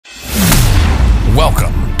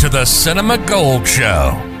Welcome to the Cinema Gold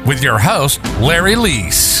Show with your host, Larry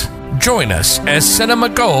Leese. Join us as Cinema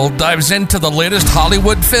Gold dives into the latest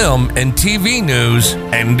Hollywood film and TV news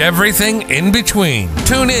and everything in between.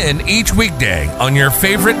 Tune in each weekday on your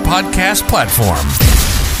favorite podcast platform.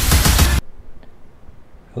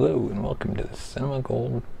 Hello and welcome to the Cinema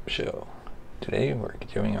Gold Show. Today we're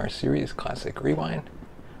doing our series Classic Rewind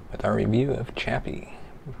with our review of Chappie,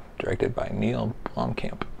 directed by Neill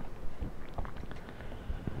Blomkamp.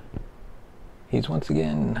 He's once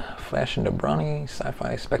again fashioned a brawny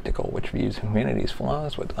sci-fi spectacle which views humanity's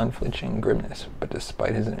flaws with unflinching grimness, but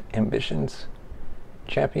despite his ambitions,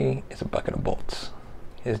 Chappie is a bucket of bolts.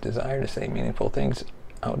 His desire to say meaningful things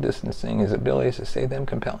outdistancing his abilities to say them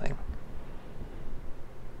compelling.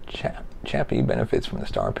 Chappie benefits from the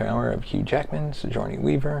star power of Hugh Jackman, Sigourney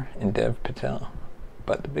Weaver, and Patel.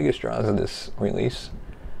 But the biggest draws of this release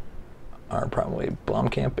are probably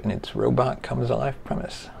Blomkamp and its robot comes-to-life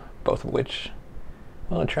premise, both of which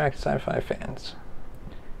will attract sci-fi fans.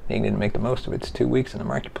 Needing to make the most of its 2 weeks in the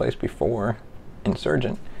marketplace before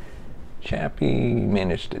Insurgent, Chappie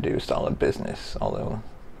managed to do solid business, although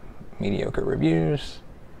mediocre reviews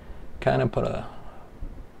kind of put a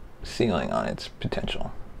ceiling on its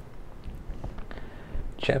potential.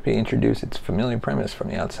 Chappie introduced its familiar premise from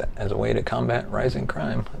the outset. As a way to combat rising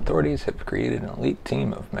crime, authorities have created an elite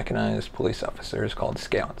team of mechanized police officers called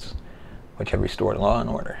Scouts, which have restored law and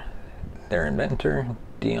order. Their inventor,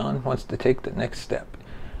 Dion, wants to take the next step,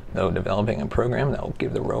 though developing a program that will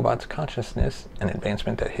give the robots consciousness, an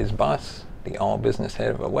advancement that his boss, the all-business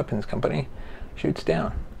head of a weapons company, shoots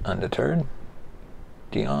down. Undeterred,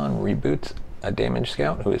 Dion reboots a damaged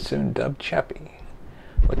scout who is soon dubbed Chappie,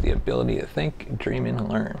 with the ability to think, dream, and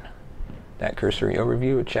learn. That cursory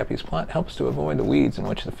overview of Chappie's plot helps to avoid the weeds in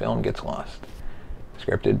which the film gets lost.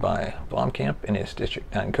 Scripted by Blomkamp and his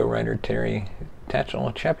District 9 co-writer Terri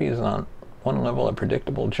Tatchell, Chappie is on one level a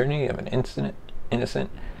predictable journey of an innocent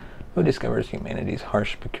who discovers humanity's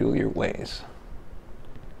harsh, peculiar ways.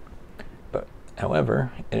 But,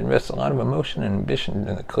 however, it invests a lot of emotion and ambition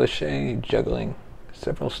in the cliche, juggling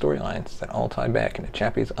several storylines that all tie back into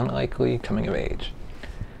Chappie's unlikely coming of age.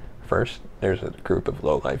 First, there's a group of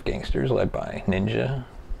low-life gangsters led by Ninja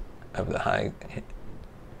of the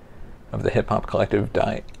hip-hop collective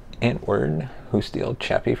Die Antwoord, who steal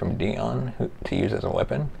Chappie from Dion to use as a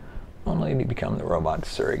weapon, only to become the robot's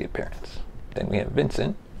surrogate parents. Then we have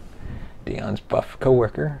Vincent, Dion's buff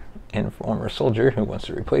co-worker and former soldier who wants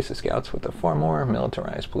to replace the Scouts with a far more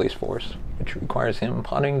militarized police force, which requires him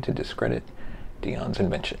plotting to discredit Dion's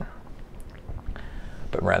invention.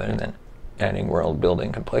 But rather than adding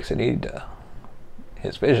world-building complexity to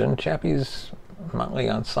his vision, Chappie's motley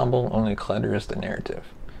ensemble only clutters the narrative.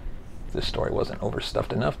 If the story wasn't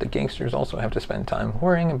overstuffed enough, the gangsters also have to spend time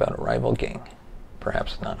worrying about a rival gang.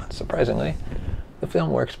 Perhaps not unsurprisingly, the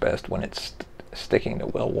film works best when it's sticking to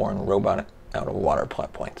well-worn robot out-of-water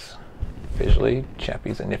plot points. Visually,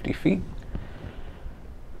 Chappie's a nifty feat.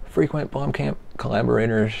 Frequent Blomkamp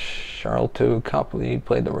collaborator Sharlto Copley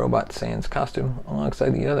played the robot Sans costume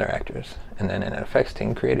alongside the other actors, and then an effects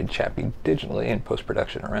team created Chappie digitally in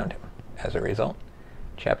post-production around him. As a result,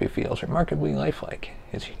 Chappie feels remarkably lifelike,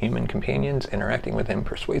 his human companions interacting with him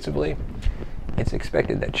persuasively. It's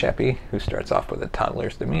expected that Chappie, who starts off with a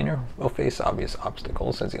toddler's demeanor, will face obvious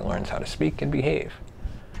obstacles as he learns how to speak and behave.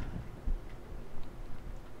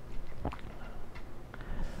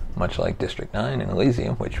 Much like District 9 and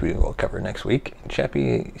Elysium, which we will cover next week,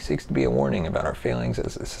 Chappie seeks to be a warning about our failings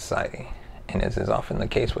as a society. And as is often the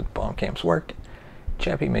case with Blomkamp's work,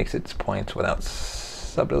 Chappie makes its points without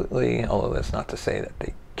subtlety, although that's not to say that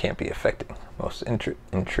they can't be affecting. Most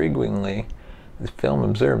intriguingly, the film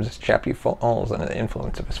observes as Chappie falls under the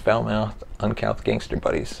influence of his foul-mouthed, uncouth gangster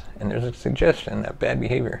buddies, and there's a suggestion that bad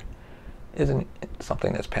behavior isn't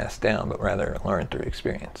something that's passed down, but rather learned through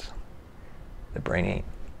experience. The brainy,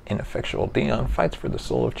 ineffectual Dion fights for the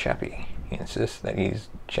soul of Chappie. He insists that he's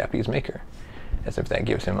Chappie's maker, as if that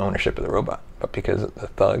gives him ownership of the robot, but because the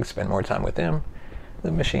thugs spend more time with him,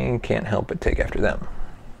 the machine can't help but take after them.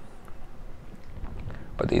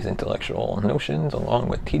 But these intellectual notions, along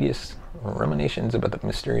with tedious ruminations about the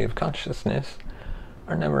mystery of consciousness,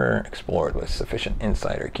 are never explored with sufficient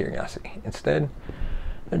insight or curiosity. Instead,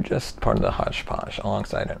 they're just part of the hodgepodge,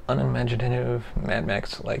 alongside an unimaginative, Mad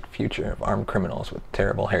Max-like future of armed criminals with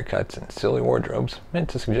terrible haircuts and silly wardrobes, meant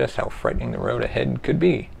to suggest how frightening the road ahead could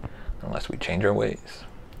be, unless we change our ways.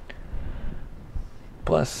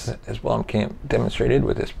 Plus, as Blomkamp demonstrated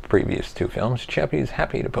with his previous two films, Chappie is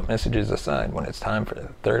happy to put messages aside when it's time for the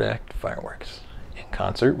third act fireworks. In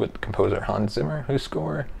concert with composer Hans Zimmer, whose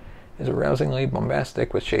score is arousingly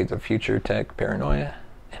bombastic with shades of future tech paranoia,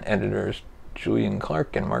 and editors Julian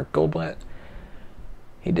Clark and Mark Goldblatt.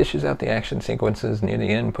 He dishes out the action sequences near the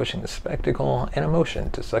end, pushing the spectacle and emotion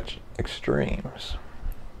to such extremes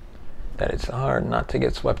that it's hard not to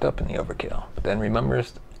get swept up in the overkill. But then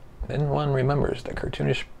one remembers the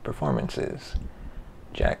cartoonish performances.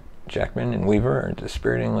 Jackman and Weaver are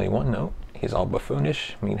dispiritingly one note. He's all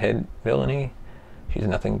buffoonish, meathead villainy. She's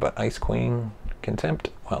nothing but Ice Queen contempt,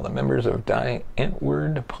 while the members of Die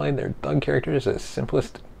Antwoord play their thug characters as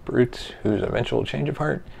simplest brutes whose eventual change of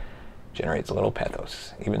heart generates a little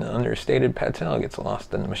pathos. Even the understated Patel gets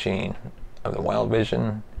lost in the machine of the wild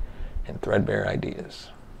vision and threadbare ideas.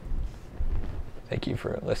 Thank you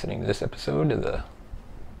for listening to this episode of the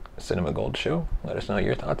Cinema Gold Show. Let us know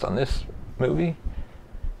your thoughts on this movie,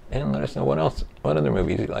 and let us know what other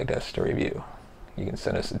movies you'd like us to review. You can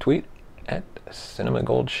send us a tweet at Cinema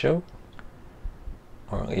Gold Show,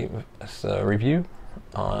 or leave us a review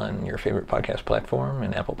on your favorite podcast platform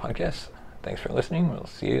and Apple Podcasts. Thanks for listening. We'll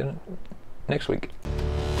see you next week.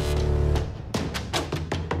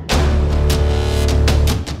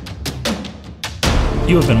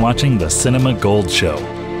 You have been watching the Cinema Gold Show.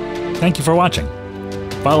 Thank you for watching.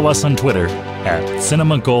 Follow us on Twitter at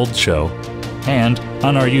Cinema Gold Show and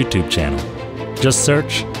on our YouTube channel. Just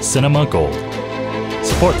search Cinema Gold.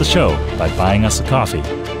 Support the show by buying us a coffee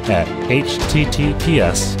at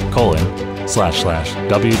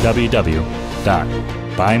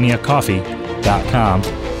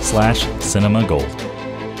https://www.buymeacoffee.com/cinemagold.